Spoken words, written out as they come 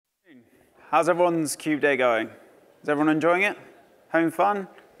How's everyone's Cube Day going? Is everyone enjoying it? Having fun?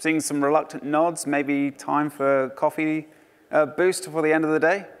 Seeing some reluctant nods, maybe time for coffee boost for the end of the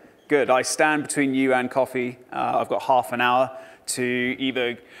day? Good, I stand between you and coffee. I've got half an hour to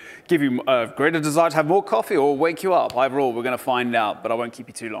either give you a greater desire to have more coffee or wake you up. Either or, we're going to find out, but I won't keep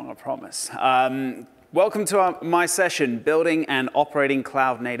you too long, I promise. Welcome to my session, Building and Operating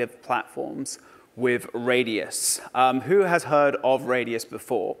Cloud-Native Platforms with Radius. Who has heard of Radius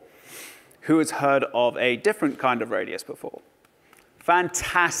before? Who has heard of a different kind of Radius before?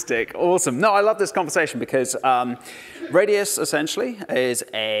 Fantastic, awesome. No, I love this conversation because Radius essentially is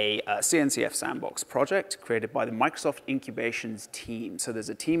a CNCF sandbox project created by the Microsoft Incubations team. So there's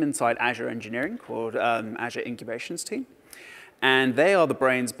a team inside Azure Engineering called Azure Incubations team. And they are the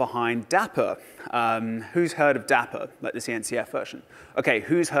brains behind Dapper. Who's heard of Dapper, like the CNCF version? OK,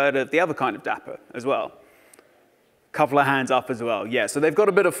 who's heard of the other kind of Dapper as well? Couple of hands up as well. Yeah, so they've got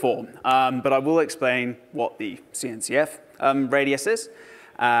a bit of form. But I will explain what the CNCF Radius is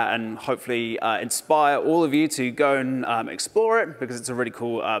and hopefully inspire all of you to go and explore it because it's a really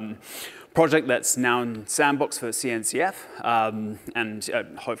cool project that's now in sandbox for CNCF.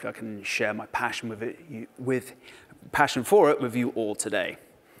 And hopefully I can share my passion for it with you all today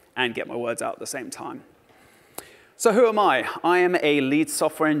and get my words out at the same time. So who am I? I am a lead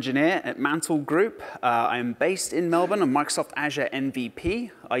software engineer at Mantle Group. I am based in Melbourne. I'm Microsoft Azure MVP.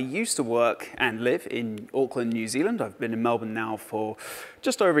 I used to work and live in Auckland, New Zealand. I've been in Melbourne now for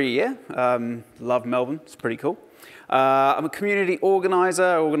just over a year. Love Melbourne, it's pretty cool. I'm a community organizer.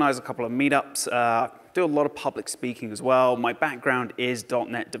 I organize a couple of meetups. Do a lot of public speaking as well. My background is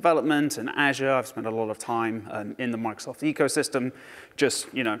 .NET development and Azure. I've spent a lot of time in the Microsoft ecosystem, just,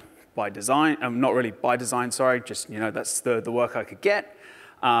 by design, not really by design, sorry, just, that's the work I could get.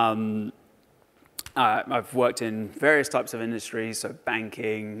 I've worked in various types of industries, so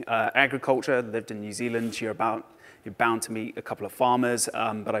banking, agriculture, lived in New Zealand. You're bound to meet a couple of farmers,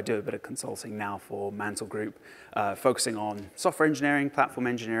 but I do a bit of consulting now for Mantle Group, focusing on software engineering, platform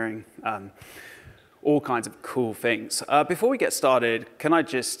engineering, all kinds of cool things. Before we get started, can I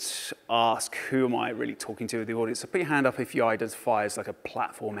just ask, who am I really talking to in the audience? So put your hand up if you identify as like a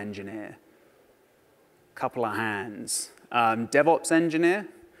platform engineer. Couple of hands. DevOps engineer,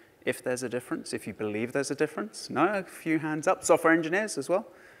 if there's a difference, if you believe there's a difference. No, a few hands up. Software engineers as well.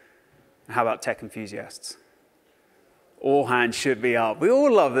 How about tech enthusiasts? All hands should be up. We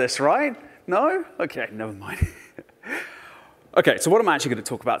all love this, right? No? OK, never mind. OK, so what I'm actually going to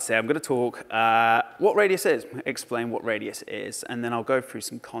talk about today, I'm going to talk what Radius is, explain what Radius is, and then I'll go through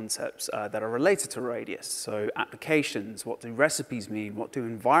some concepts that are related to Radius. So applications, what do recipes mean, what do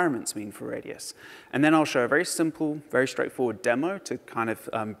environments mean for Radius? And then I'll show a very simple, very straightforward demo to kind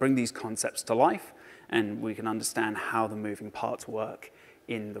of bring these concepts to life, and we can understand how the moving parts work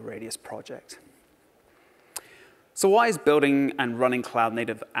in the Radius project. So why is building and running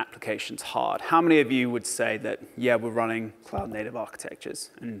cloud-native applications hard? How many of you would say that, yeah, we're running cloud-native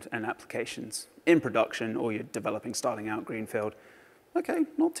architectures and applications in production, or you're developing, starting out greenfield? OK,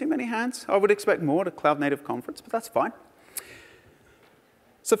 not too many hands. I would expect more at a cloud-native conference, but that's fine.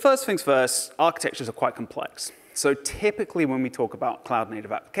 So first things first, architectures are quite complex. So typically when we talk about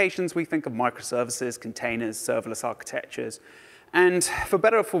cloud-native applications, we think of microservices, containers, serverless architectures. And for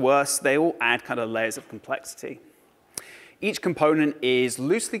better or for worse, they all add kind of layers of complexity. Each component is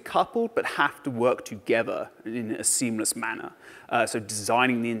loosely coupled, but have to work together in a seamless manner. So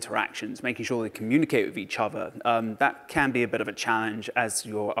designing the interactions, making sure they communicate with each other, that can be a bit of a challenge as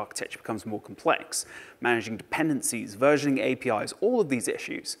your architecture becomes more complex. Managing dependencies, versioning APIs, all of these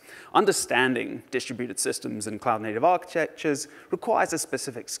issues. Understanding distributed systems and cloud-native architectures requires a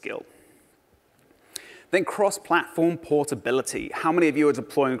specific skill. Then cross-platform portability. How many of you are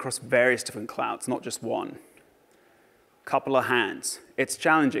deploying across various different clouds, not just one? Couple of hands. It's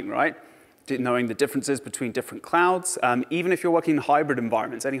challenging, right? Knowing the differences between different clouds, even if you're working in hybrid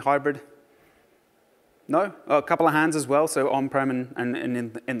environments. Any hybrid? No? Oh, a couple of hands as well, so on-prem and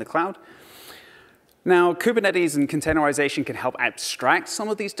in the cloud. Now, Kubernetes and containerization can help abstract some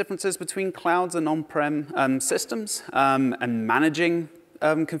of these differences between clouds and on-prem systems and managing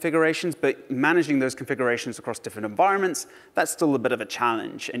configurations, but managing those configurations across different environments, that's still a bit of a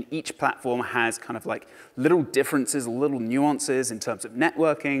challenge. And each platform has kind of like little differences, little nuances in terms of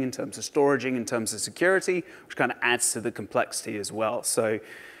networking, in terms of storaging, in terms of security, which kind of adds to the complexity as well. So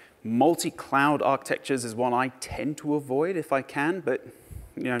multi-cloud architectures is one I tend to avoid if I can, but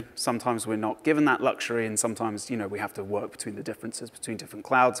sometimes we're not given that luxury, and sometimes we have to work between the differences between different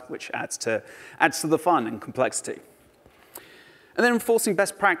clouds, which adds to the fun and complexity. And then enforcing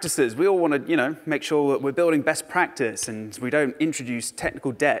best practices. We all want to, make sure that we're building best practice and we don't introduce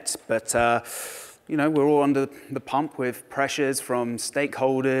technical debt, but we're all under the pump with pressures from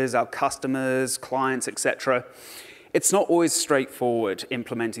stakeholders, our customers, clients, etc. It's not always straightforward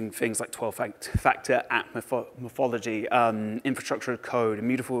implementing things like 12-factor app morphology, infrastructure as code,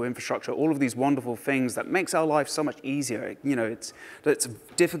 immutable infrastructure, all of these wonderful things that makes our life so much easier. It's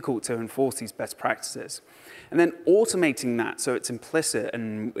difficult to enforce these best practices. And then automating that so it's implicit,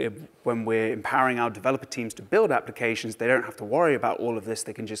 and when we're empowering our developer teams to build applications, they don't have to worry about all of this.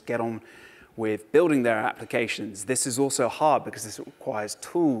 They can just get on with building their applications. This is also hard because this requires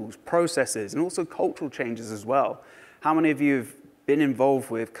tools, processes, and also cultural changes as well. How many of you have been involved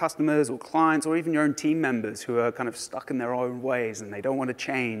with customers or clients or even your own team members who are kind of stuck in their own ways and they don't want to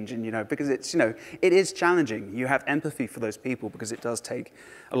change? And because it is challenging. You have empathy for those people because it does take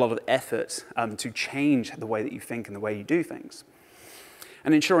a lot of effort to change the way that you think and the way you do things.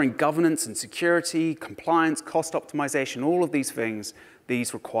 And ensuring governance and security, compliance, cost optimization, all of these things,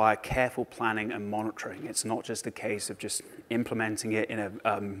 these require careful planning and monitoring. It's not just a case of just implementing it in a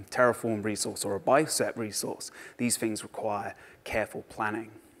Terraform resource or a Bicep resource. These things require careful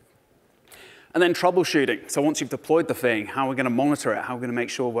planning. And then troubleshooting. So once you've deployed the thing, how are we going to monitor it? How are we going to make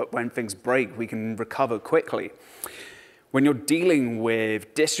sure that when things break, we can recover quickly? When you're dealing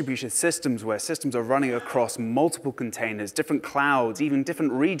with distributed systems where systems are running across multiple containers, different clouds, even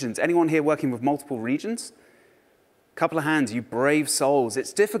different regions. Anyone here working with multiple regions? Couple of hands, you brave souls.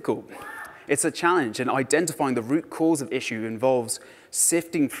 It's difficult. It's a challenge, and identifying the root cause of issue involves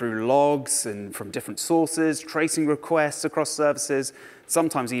sifting through logs and from different sources, tracing requests across services,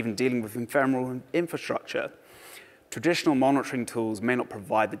 sometimes even dealing with ephemeral infrastructure. Traditional monitoring tools may not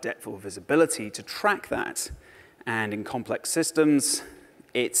provide the depth or visibility to track that, and in complex systems,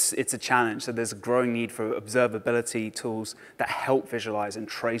 it's a challenge. So there's a growing need for observability tools that help visualize and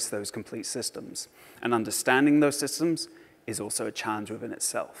trace those complete systems. And understanding those systems is also a challenge within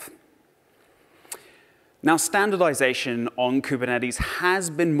itself. Now, standardization on Kubernetes has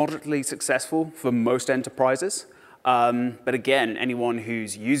been moderately successful for most enterprises. But again, anyone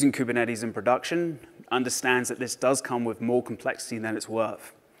who's using Kubernetes in production understands that this does come with more complexity than it's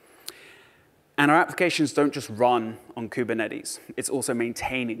worth. And our applications don't just run on Kubernetes. It's also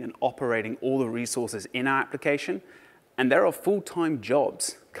maintaining and operating all the resources in our application. And there are full-time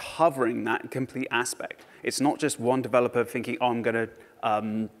jobs covering that complete aspect. It's not just one developer thinking, oh, I'm going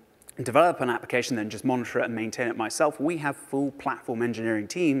to develop an application, then just monitor it and maintain it myself. We have full platform engineering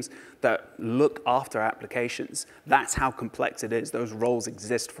teams that look after applications. That's how complex it is. Those roles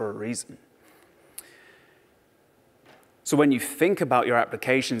exist for a reason. So when you think about your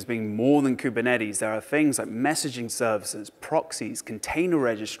applications being more than Kubernetes, there are things like messaging services, proxies, container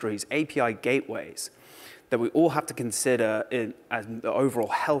registries, API gateways that we all have to consider as the overall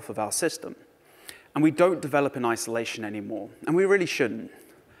health of our system. And we don't develop in isolation anymore, and we really shouldn't,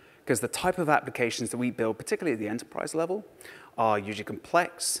 because the type of applications that we build, particularly at the enterprise level, are usually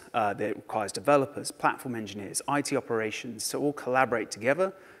complex. It requires developers, platform engineers, IT operations to all collaborate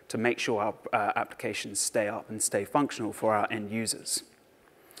together to make sure our applications stay up and stay functional for our end users.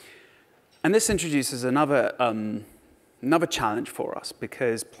 And this introduces another challenge for us,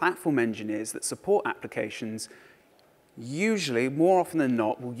 because platform engineers that support applications usually, more often than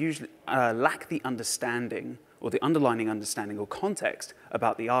not, will usually lack the understanding or the underlying understanding or context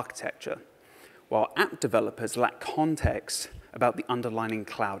about the architecture, while app developers lack context about the underlying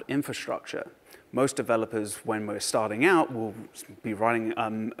cloud infrastructure. Most developers, when we're starting out, will be writing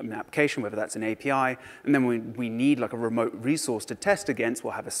an application, whether that's an API, and then we need like a remote resource to test against.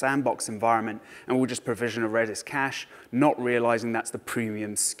 We'll have a sandbox environment, and we'll just provision a Redis cache, not realizing that's the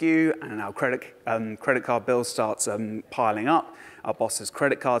premium SKU, and our credit card bill starts piling up. Our boss's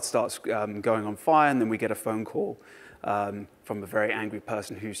credit card starts going on fire, and then we get a phone call from a very angry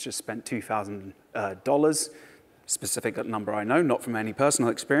person who's just spent $2,000, specific number I know, not from any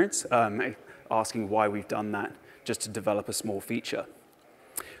personal experience, asking why we've done that just to develop a small feature.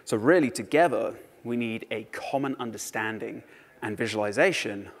 So really, together, we need a common understanding and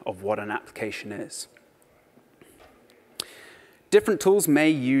visualization of what an application is. Different tools may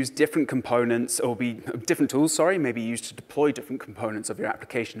use different components, or may be used to deploy different components of your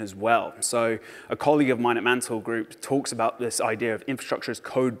application as well. So a colleague of mine at Mantle Group talks about this idea of infrastructure as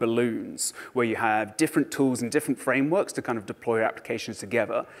code balloons, where you have different tools and different frameworks to kind of deploy your applications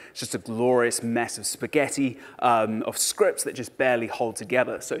together. It's just a glorious mess of spaghetti, of scripts that just barely hold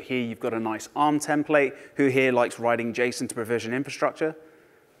together. So here you've got a nice ARM template. Who here likes writing JSON to provision infrastructure?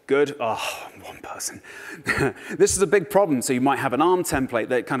 Good? Oh, one person. This is a big problem. So you might have an ARM template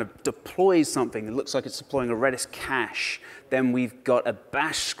that kind of deploys something. It looks like it's deploying a Redis cache Then we've got a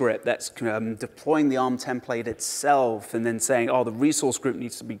bash script that's deploying the ARM template itself and then saying, oh, the resource group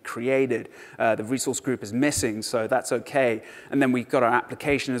needs to be created. The resource group is missing, so that's OK. And then we've got our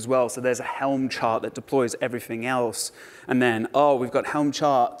application as well. So there's a Helm chart that deploys everything else. And then, oh, we've got Helm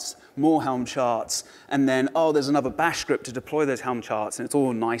charts, more Helm charts. And then, oh, there's another bash script to deploy those Helm charts. And it's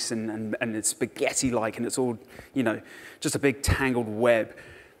all nice and it's spaghetti-like. And it's all, just a big tangled web.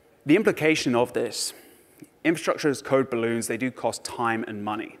 The implication of this, infrastructure as code balloons, they do cost time and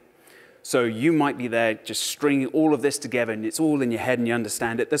money. So you might be there just stringing all of this together, and it's all in your head and you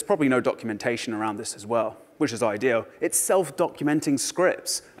understand it. There's probably no documentation around this as well, which is ideal. It's self-documenting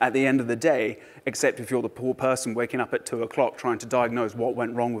scripts at the end of the day, except if you're the poor person waking up at 2 o'clock trying to diagnose what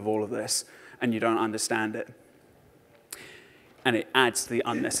went wrong with all of this, and you don't understand it. And it adds to the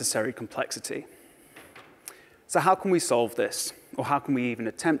unnecessary complexity. So how can we solve this? Or how can we even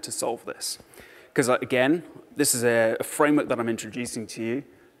attempt to solve this? Because again, this is a framework that I'm introducing to you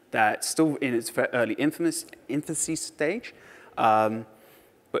that's still in its early infancy stage.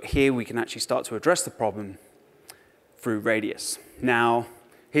 But here we can actually start to address the problem through Radius. Now,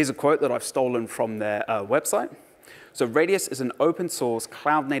 here's a quote that I've stolen from their website. So Radius is an open source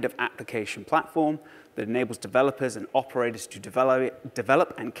cloud-native application platform that enables developers and operators to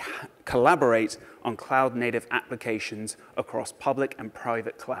develop and collaborate on cloud-native applications across public and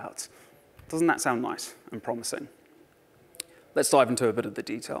private clouds. Doesn't that sound nice and promising? Let's dive into a bit of the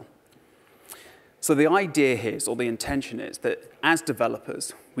detail. So the idea here is, or the intention is, that as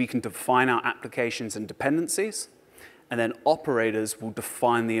developers, we can define our applications and dependencies, and then operators will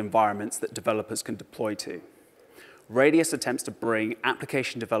define the environments that developers can deploy to. Radius attempts to bring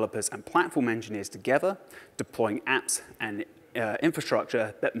application developers and platform engineers together, deploying apps and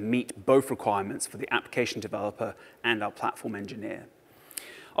infrastructure that meet both requirements for the application developer and our platform engineer.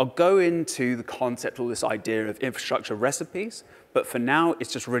 I'll go into the concept or this idea of infrastructure recipes, but for now,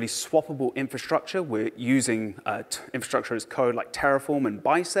 it's just really swappable infrastructure. We're using infrastructure as code like Terraform and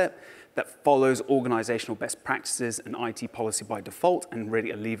Bicep that follows organizational best practices and IT policy by default and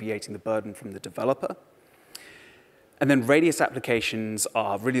really alleviating the burden from the developer. And then Radius applications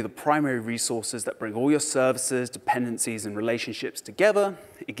are really the primary resources that bring all your services, dependencies, and relationships together.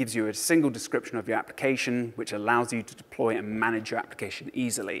 It gives you a single description of your application, which allows you to deploy and manage your application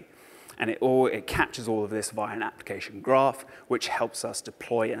easily. And it captures all of this via an application graph, which helps us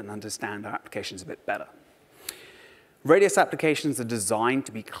deploy and understand our applications a bit better. Radius applications are designed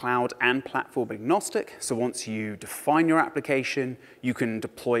to be cloud and platform agnostic. So once you define your application, you can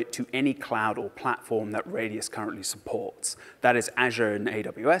deploy it to any cloud or platform that Radius currently supports. That is Azure and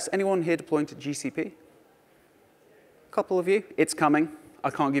AWS. Anyone here deploying to GCP? A couple of you. It's coming.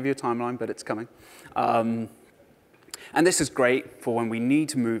 I can't give you a timeline, but it's coming. And this is great for when we need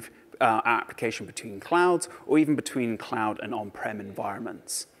to move our application between clouds or even between cloud and on-prem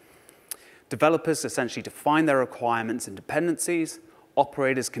environments. Developers essentially define their requirements and dependencies.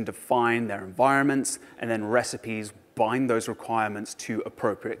 Operators can define their environments, and then recipes bind those requirements to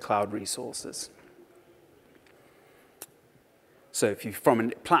appropriate cloud resources. So from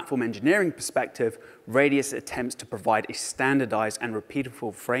a platform engineering perspective, Radius attempts to provide a standardized and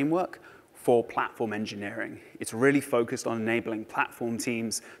repeatable framework for platform engineering. It's really focused on enabling platform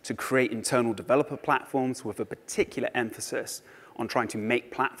teams to create internal developer platforms with a particular emphasis on trying to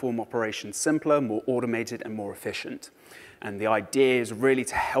make platform operations simpler, more automated, and more efficient. And the idea is really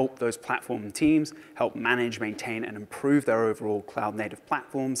to help those platform teams help manage, maintain, and improve their overall cloud-native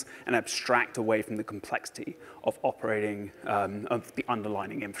platforms and abstract away from the complexity of operating of the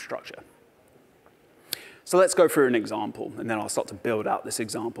underlying infrastructure. So let's go through an example, and then I'll start to build out this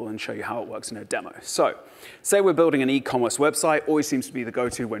example and show you how it works in a demo. So say we're building an e-commerce website, always seems to be the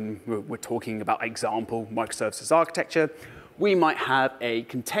go-to when we're talking about example microservices architecture. We might have a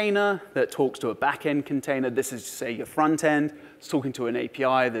container that talks to a back-end container. This is, say, your front end. It's talking to an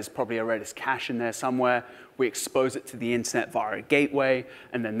API. There's probably a Redis cache in there somewhere. We expose it to the internet via a gateway,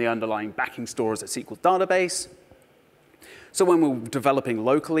 and then the underlying backing store is a SQL database. So when we're developing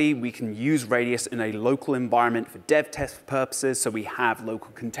locally, we can use Radius in a local environment for dev test purposes. So we have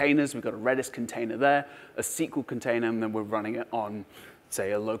local containers. We've got a Redis container there, a SQL container, and then we're running it on,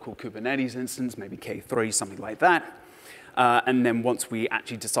 say, a local Kubernetes instance, maybe K3, something like that. And then once we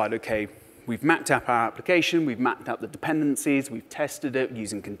actually decide, OK, we've mapped out our application, we've mapped out the dependencies, we've tested it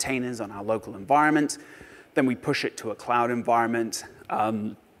using containers on our local environment, then we push it to a cloud environment.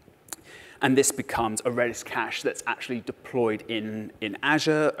 And this becomes a Redis cache that's actually deployed in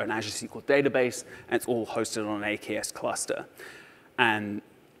Azure, an Azure SQL database, and it's all hosted on an AKS cluster. And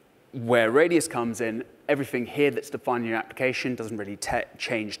Where Radius comes in, everything here that's defined in your application doesn't really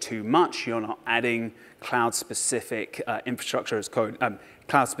change too much. You're not adding cloud-specific infrastructure as code,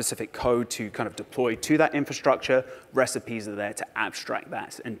 cloud-specific code to kind of deploy to that infrastructure. Recipes are there to abstract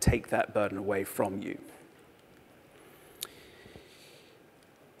that and take that burden away from you.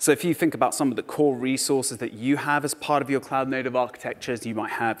 So if you think about some of the core resources that you have as part of your cloud-native architectures, you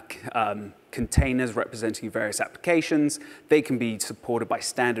might have containers representing various applications. They can be supported by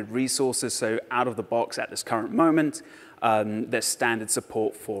standard resources. So out of the box at this current moment, there's standard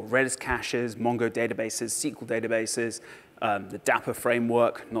support for Redis caches, Mongo databases, SQL databases, the Dapper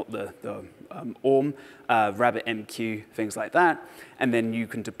framework, not the ORM, RabbitMQ, things like that. And then you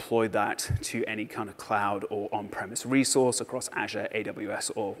can deploy that to any kind of cloud or on-premise resource across Azure,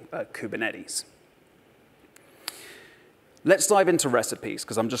 AWS, or Kubernetes. Let's dive into recipes,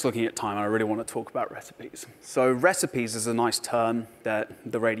 because I'm just looking at time and I really want to talk about recipes. So recipes is a nice term that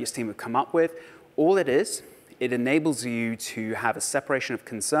the Radius team have come up with. All it is, it enables you to have a separation of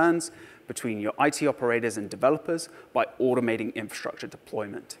concerns between your IT operators and developers by automating infrastructure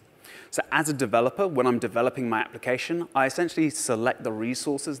deployment. So as a developer, when I'm developing my application, I essentially select the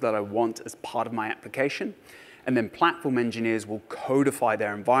resources that I want as part of my application, and then platform engineers will codify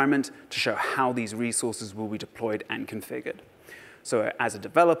their environment to show how these resources will be deployed and configured. So as a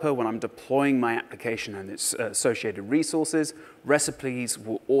developer, when I'm deploying my application and its associated resources, recipes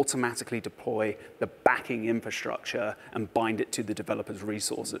will automatically deploy the backing infrastructure and bind it to the developer's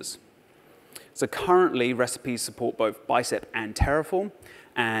resources. So currently, recipes support both Bicep and Terraform,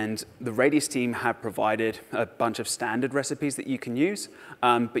 and the Radius team have provided a bunch of standard recipes that you can use,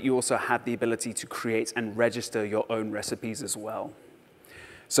 but you also have the ability to create and register your own recipes as well.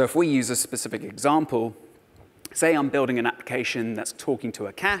 So if we use a specific example, say I'm building an application that's talking to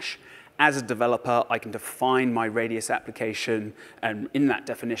a cache. As a developer, I can define my Radius application, and in that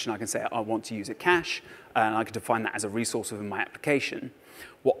definition, I can say I want to use a cache, and I can define that as a resource within my application.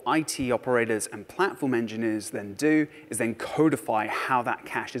 What IT operators and platform engineers then do is then codify how that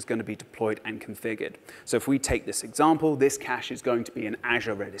cache is going to be deployed and configured. So if we take this example, this cache is going to be an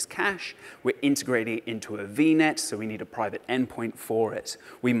Azure Redis cache. We're integrating it into a VNet, so we need a private endpoint for it.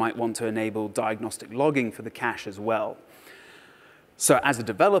 We might want to enable diagnostic logging for the cache as well. So as a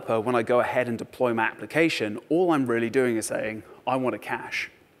developer, when I go ahead and deploy my application, all I'm really doing is saying, I want a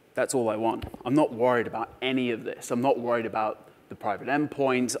cache. That's all I want. I'm not worried about any of this. I'm not worried about the private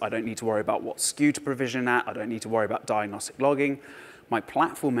endpoint. I don't need to worry about what SKU to provision at. I don't need to worry about diagnostic logging. My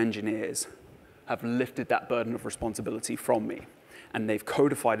platform engineers have lifted that burden of responsibility from me, and they've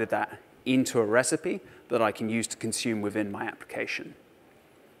codified that into a recipe that I can use to consume within my application.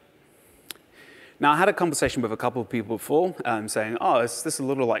 Now, I had a conversation with a couple of people before saying, oh, is this a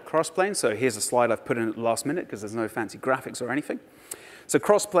little like Crossplane? So here's a slide I've put in at the last minute because there's no fancy graphics or anything. So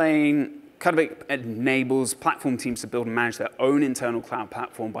Crossplane kind of enables platform teams to build and manage their own internal cloud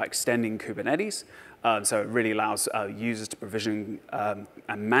platform by extending Kubernetes. So it really allows users to provision and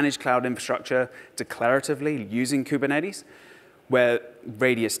manage cloud infrastructure declaratively using Kubernetes. Where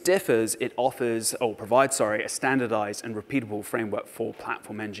Radius differs, it offers, or provides, sorry, a standardized and repeatable framework for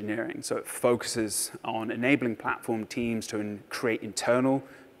platform engineering. So it focuses on enabling platform teams to create internal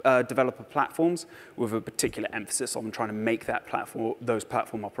developer platforms with a particular emphasis on trying to make that platform, those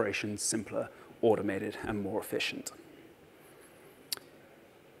platform operations simpler, automated, and more efficient.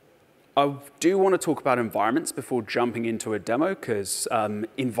 I do want to talk about environments before jumping into a demo, because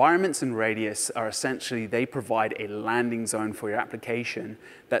environments in Radius are essentially, they provide a landing zone for your application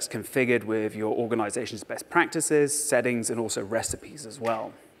that's configured with your organization's best practices, settings, and also recipes as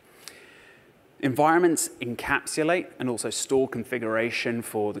well. Environments encapsulate and also store configuration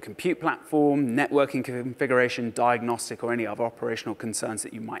for the compute platform, networking configuration, diagnostic, or any other operational concerns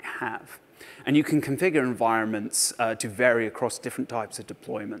that you might have. And you can configure environments to vary across different types of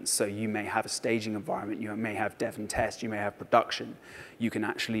deployments. So you may have a staging environment, you may have dev and test, you may have production. You can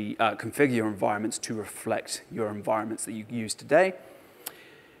actually configure your environments to reflect your environments that you use today.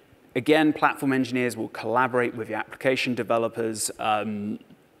 Again, platform engineers will collaborate with your application developers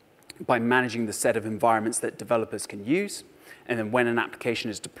by managing the set of environments that developers can use. And then when an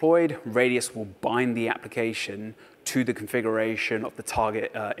application is deployed, Radius will bind the application to the configuration of the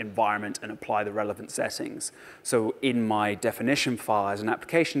target environment and apply the relevant settings. So in my definition file as an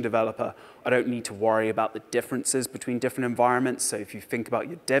application developer, I don't need to worry about the differences between different environments. So if you think about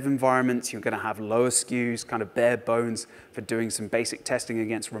your dev environments, you're going to have lower SKUs, kind of bare bones for doing some basic testing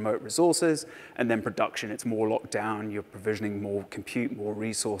against remote resources. And then production, it's more locked down. You're provisioning more compute, more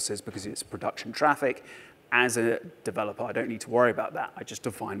resources because it's production traffic. As a developer, I don't need to worry about that. I just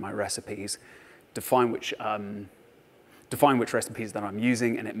define my recipes, define which define which recipes that I'm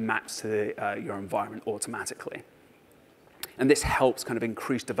using, and it maps to your environment automatically. And this helps kind of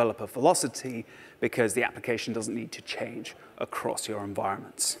increase developer velocity because the application doesn't need to change across your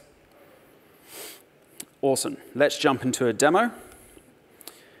environments. Awesome. Let's jump into a demo.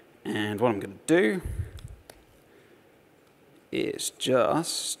 And what I'm going to do is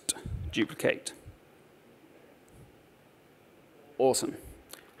just duplicate. Awesome.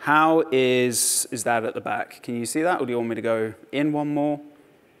 How is that at the back? Can you see that? Or do you want me to go in one more?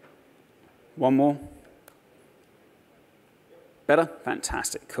 One more? Better?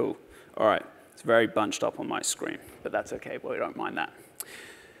 Fantastic. Cool. All right. It's very bunched up on my screen, but that's OK. We don't mind that.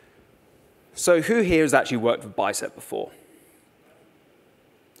 So who here has actually worked with Bicep before?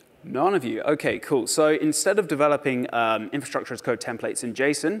 None of you. OK, cool. So instead of developing infrastructure as code templates in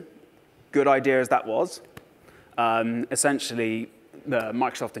JSON, good idea as that was, essentially, the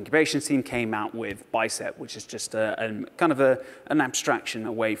Microsoft incubation team came out with Bicep, which is just kind of an abstraction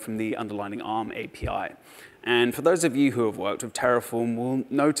away from the underlying ARM API. And for those of you who have worked with Terraform, will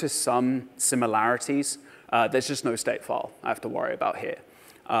notice some similarities. There's just no state file I have to worry about here.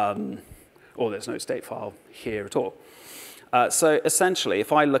 Or there's no state file here at all. So essentially,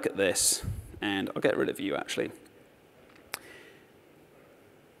 if I look at this, and I'll get rid of you, actually.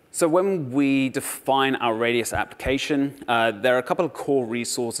 So when we define our Radius application, there are a couple of core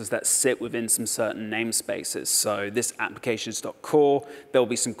resources that sit within some certain namespaces. So this applications.core, there'll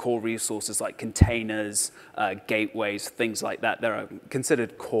be some core resources like containers, gateways, things like that. That are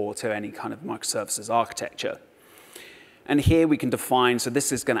considered core to any kind of microservices architecture. And here we can define, so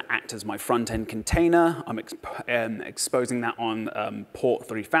this is going to act as my front-end container. I'm exposing that on port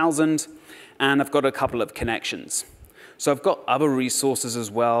 3000. And I've got a couple of connections. So I've got other resources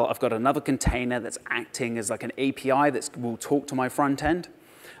as well. I've got another container that's acting as like an API that will talk to my front end.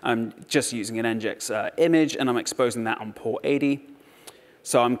 I'm just using an NGX image, and I'm exposing that on port 80.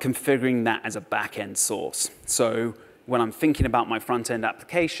 So I'm configuring that as a back-end source. So when I'm thinking about my front-end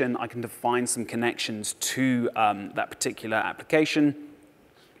application, I can define some connections to that particular application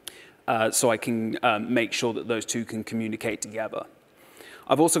so I can make sure that those two can communicate together.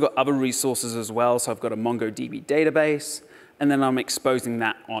 I've also got other resources as well. So I've got a MongoDB database, and then I'm exposing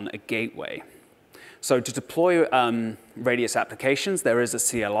that on a gateway. So to deploy Radius applications, there is a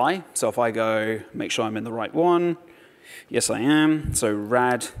CLI. So if I go, make sure I'm in the right one. Yes, I am. So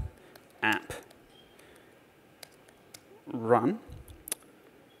rad app run.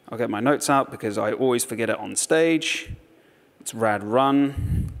 I'll get my notes out because I always forget it on stage. It's rad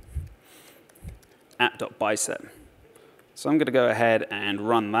run app.bicep. So I'm going to go ahead and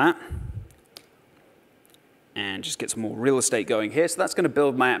run that and just get some more real estate going here. So that's going to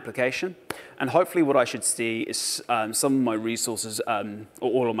build my application. And hopefully what I should see is some of my resources, or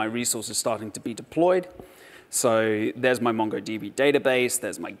all of my resources starting to be deployed. So there's my MongoDB database.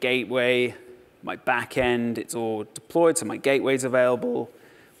 There's my gateway, my backend. It's all deployed, so my gateway's available.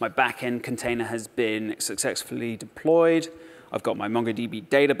 My backend container has been successfully deployed. I've got my MongoDB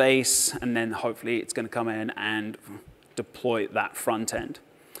database, and then hopefully it's going to come in and deploy that front end.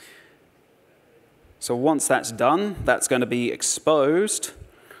 So once that's done, that's going to be exposed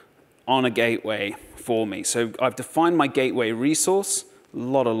on a gateway for me. So I've defined my gateway resource, a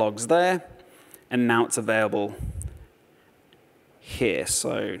lot of logs there, and now it's available here.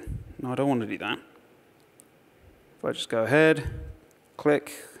 So no, I don't want to do that. If I just go ahead,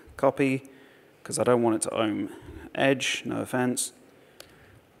 click, copy, because I don't want it to own Edge, no offense.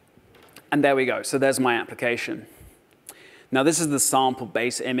 And there we go. So there's my application. Now, this is the sample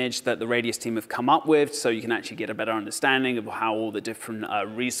base image that the Radius team have come up with, so you can actually get a better understanding of how all the different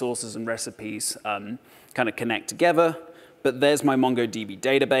resources and recipes kind of connect together. But there's my MongoDB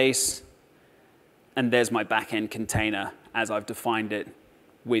database, and there's my backend container as I've defined it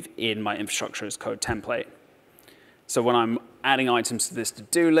within my infrastructure as code template. So when I'm adding items to this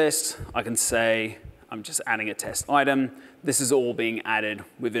to-do list, I can say I'm just adding a test item. This is all being added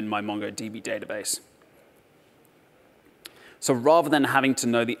within my MongoDB database. So rather than having to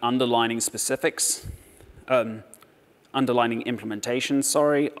know the underlying specifics, underlying implementation,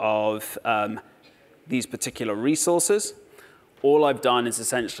 of these particular resources, all I've done is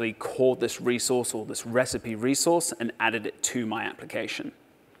essentially called this resource or this recipe resource and added it to my application.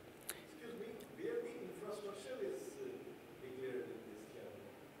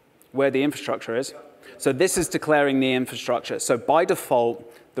 Where the infrastructure is? So this is declaring the infrastructure. So by default,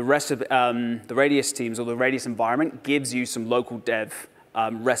 the rest of the Radius teams or the Radius environment gives you some local dev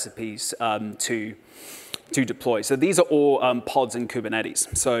recipes to deploy. So these are all pods in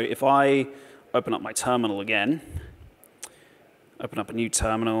Kubernetes. So if I open up my terminal again, open up a new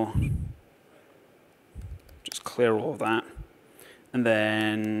terminal, Just clear all of that. And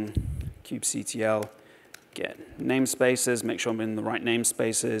then kubectl, get namespaces, make sure I'm in the right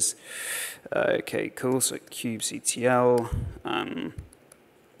namespaces. Okay, cool, so kubectl,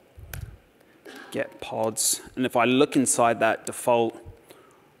 get pods. And if I look inside that default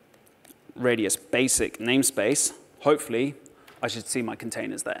radius basic namespace, hopefully I should see my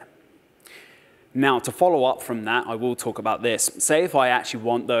containers there. Now, to follow up from that, I will talk about this. Say if I actually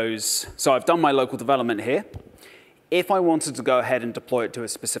want those, so I've done my local development here. If I wanted to go ahead and deploy it to a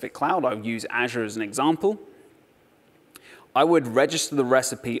specific cloud, I would use Azure as an example. I would register the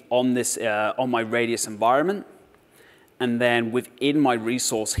recipe on this on my Radius environment, and then within my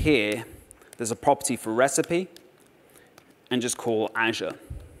resource here, there's a property for recipe, and just call Azure.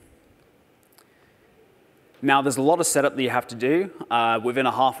 Now, there's a lot of setup that you have to do. Within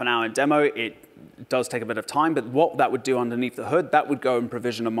a half-an-hour demo, it does take a bit of time, but what that would do underneath the hood, that would go and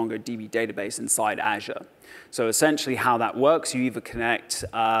provision a MongoDB database inside Azure. So essentially how that works, you either connect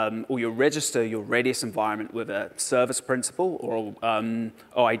or you register your Radius environment with a service principal or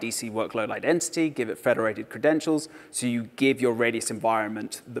OIDC workload identity, give it federated credentials, so you give your Radius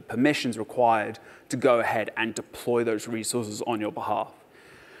environment the permissions required to go ahead and deploy those resources on your behalf.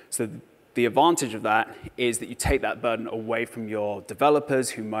 So the advantage of that is that you take that burden away from your developers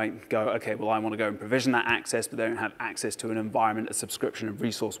who might go, okay, well, I want to go and provision that access, but they don't have access to an environment, a subscription, a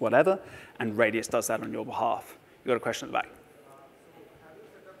resource, whatever, and Radius does that on your behalf. You got a question at the back?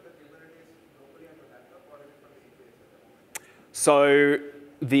 So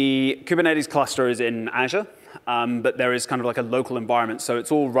the Kubernetes cluster is in Azure, but there is kind of like a local environment. So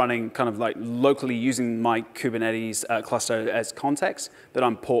it's all running kind of like locally using my Kubernetes cluster as context, but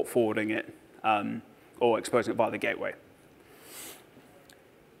I'm port forwarding it or exposing it via the gateway.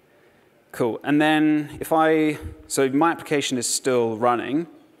 Cool. And then so my application is still running.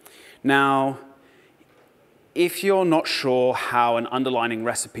 Now, if you're not sure how an underlining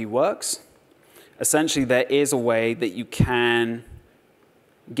recipe works, essentially there is a way that you can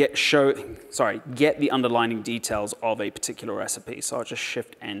get the underlining details of a particular recipe. So I'll just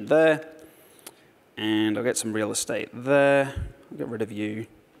shift N there, and I'll get some real estate there. I'll get rid of you.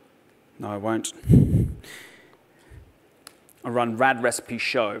 No, I won't. I'll run rad recipe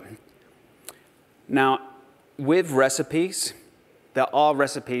show. Now, with recipes, there are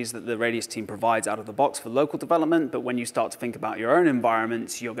recipes that the Radius team provides out of the box for local development, but when you start to think about your own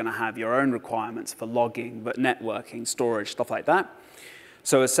environments, you're going to have your own requirements for logging, but networking, storage, stuff like that.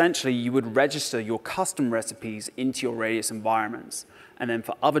 So essentially, you would register your custom recipes into your Radius environments. And then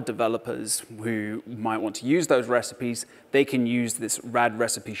for other developers who might want to use those recipes, they can use this rad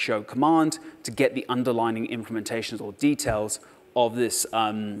recipe show command to get the underlying implementations or details of this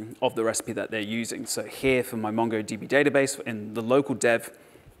of the recipe that they're using. So here for my MongoDB database in the local dev,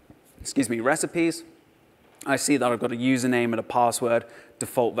 recipes, I see that I've got a username and a password,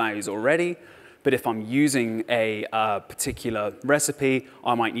 default values already. But if I'm using a particular recipe,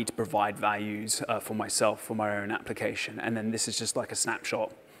 I might need to provide values for myself, for my own application. And then this is just like a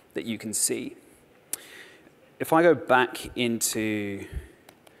snapshot that you can see. If I go back into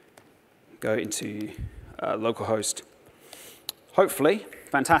localhost, hopefully,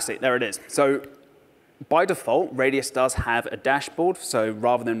 fantastic, there it is. So by default, Radius does have a dashboard. So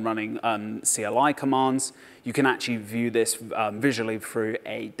rather than running CLI commands, you can actually view this visually through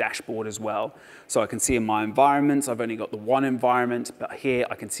a dashboard as well. So I can see in my environments, I've only got the one environment, but here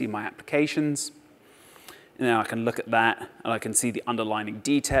I can see my applications. And then I can look at that, and I can see the underlying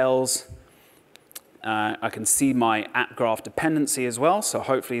details. I can see my app graph dependency as well. So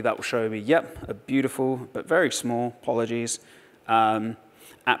hopefully that will show me, yep, a beautiful, but very small, apologies,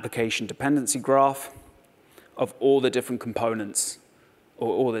 application dependency graph of all the different components or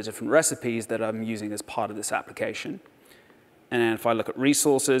all the different recipes that I'm using as part of this application. And then if I look at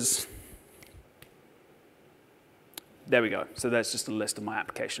resources, there we go. So there's just a list of my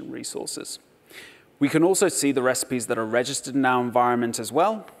application resources. We can also see the recipes that are registered in our environment as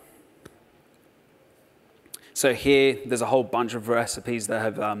well. So here, there's a whole bunch of recipes that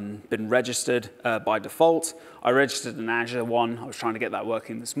have been registered by default. I registered an Azure one. I was trying to get that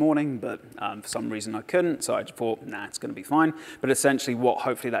working this morning, but for some reason I couldn't. So I just thought, nah, it's going to be fine. But essentially what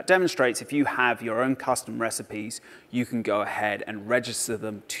hopefully that demonstrates, if you have your own custom recipes, you can go ahead and register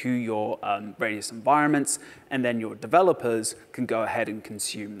them to your Radius environments, and then your developers can go ahead and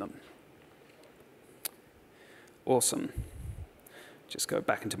consume them. Awesome. Just go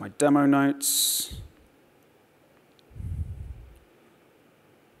back into my demo notes.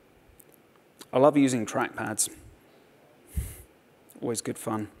 I love using trackpads. Always good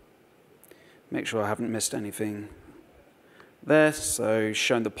fun. Make sure I haven't missed anything there. So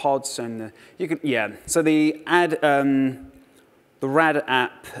showing the pods and you can, yeah. So the rad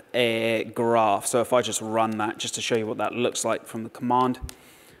app graph. So if I just run that, just to show you what that looks like from the command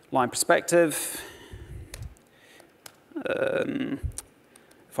line perspective.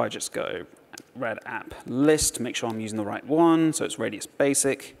 If I just go rad app list, make sure I'm using the right one. So it's radius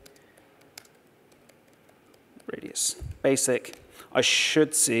basic. Radius basic. I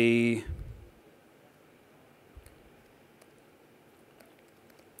should see,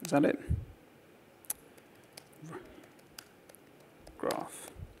 is that it? Graph,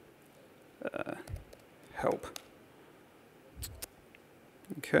 help.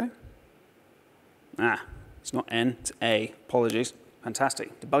 Okay. It's not N, it's A, apologies.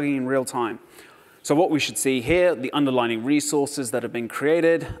 Fantastic, debugging in real time. So what we should see here, the underlying resources that have been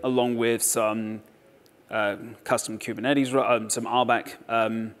created, along with some custom Kubernetes, some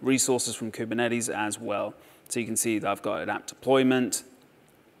RBAC resources from Kubernetes as well. So you can see that I've got an app deployment,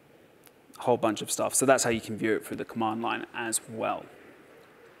 a whole bunch of stuff. So that's how you can view it through the command line as well.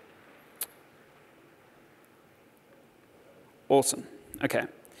 Awesome. Okay.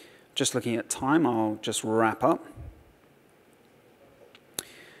 Just looking at time, I'll just wrap up.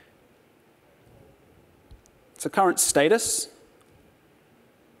 So current status.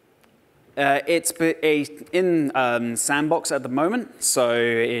 It's in sandbox at the moment. So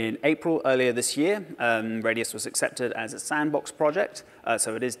in April earlier this year, Radius was accepted as a sandbox project.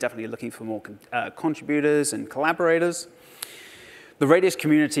 So it is definitely looking for more contributors and collaborators. The Radius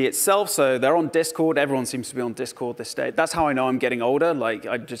community itself, so they're on Discord. Everyone seems to be on Discord this day. That's how I know I'm getting older. Like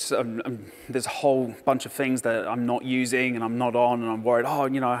there's a whole bunch of things that I'm not using and I'm not on, and I'm worried. Oh,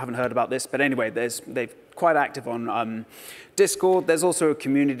 I haven't heard about this. But anyway, they're quite active on Discord. There's also a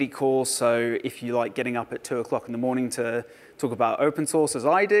community call. So if you like getting up at 2 o'clock in the morning to talk about open source, as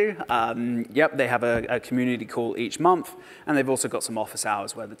I do, yep, they have a community call each month, and they've also got some office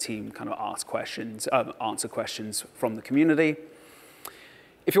hours where the team kind of ask questions, answer questions from the community.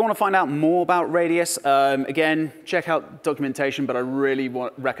 If you want to find out more about Radius, again, check out documentation, but I really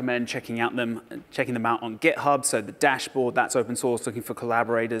recommend checking them out on GitHub. So the dashboard, that's open source, looking for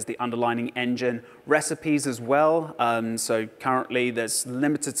collaborators, the underlying engine, recipes as well. So currently there's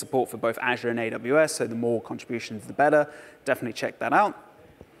limited support for both Azure and AWS, so the more contributions, the better. Definitely check that out.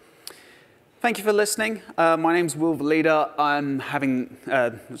 Thank you for listening. My name's Will Valida. I'm having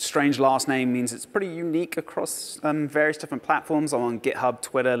a strange last name, means it's pretty unique across various different platforms. I'm on GitHub,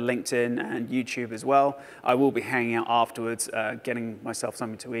 Twitter, LinkedIn, and YouTube as well. I will be hanging out afterwards, getting myself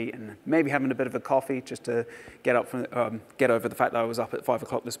something to eat, and maybe having a bit of a coffee just to get over the fact that I was up at 5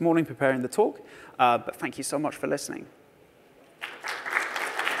 o'clock this morning preparing the talk. But thank you so much for listening.